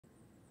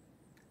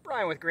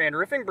Brian with Grand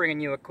Roofing,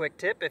 bringing you a quick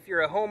tip. If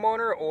you're a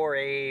homeowner or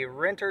a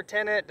renter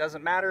tenant,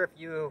 doesn't matter. If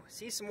you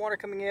see some water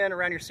coming in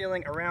around your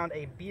ceiling, around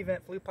a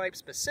B-vent flue pipe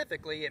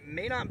specifically, it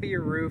may not be your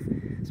roof.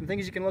 Some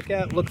things you can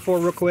look for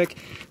real quick.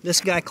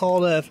 This guy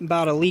called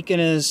about a leak in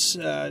his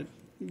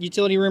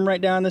utility room right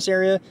down in this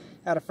area.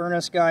 Had a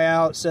furnace guy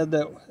out, said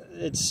that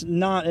it's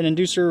not an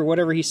inducer or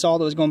whatever he saw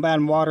that was going bad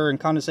in water and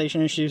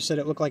condensation issues. Said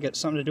it looked like it's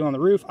something to do on the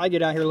roof. I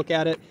get out here, look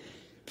at it.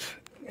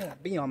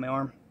 Bee on my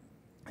arm.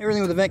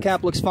 Everything with the vent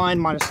cap looks fine,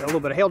 minus a little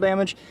bit of hail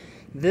damage.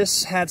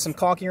 This had some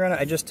caulking around it.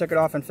 I just took it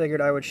off and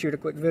figured I would shoot a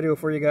quick video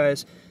for you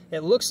guys. It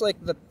looks like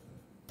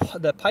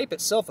the pipe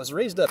itself was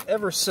raised up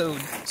ever so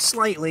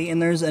slightly,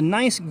 and there's a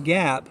nice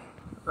gap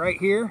right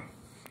here.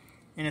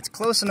 And it's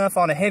close enough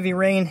on a heavy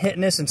rain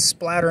hitting this and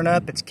splattering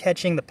up. It's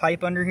catching the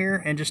pipe under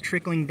here and just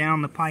trickling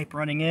down the pipe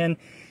running in.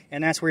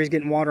 And that's where he's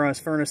getting water on his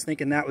furnace,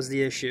 thinking that was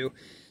the issue.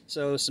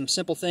 So some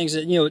simple things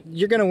that,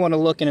 you're going to want to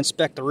look and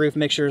inspect the roof,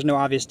 make sure there's no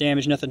obvious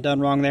damage, nothing done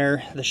wrong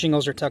there. The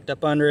shingles are tucked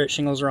up under it,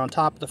 shingles are on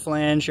top of the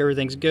flange,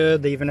 everything's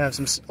good. They even have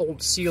some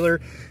old sealer.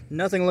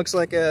 Nothing looks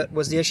like it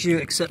was the issue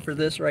except for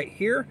this right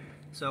here.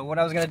 So what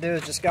I was going to do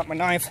is just got my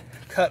knife,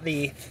 cut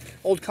the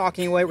old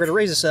caulking away. We're going to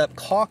raise this up,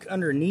 caulk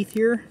underneath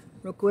here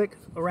real quick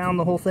around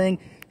the whole thing,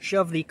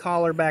 shove the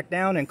collar back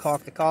down and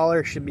caulk the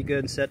collar. Should be good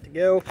and set to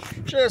go.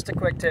 Just a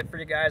quick tip for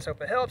you guys. Hope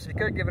it helps. If you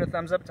could, give it a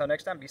thumbs up. Until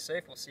next time, be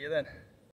safe. We'll see you then.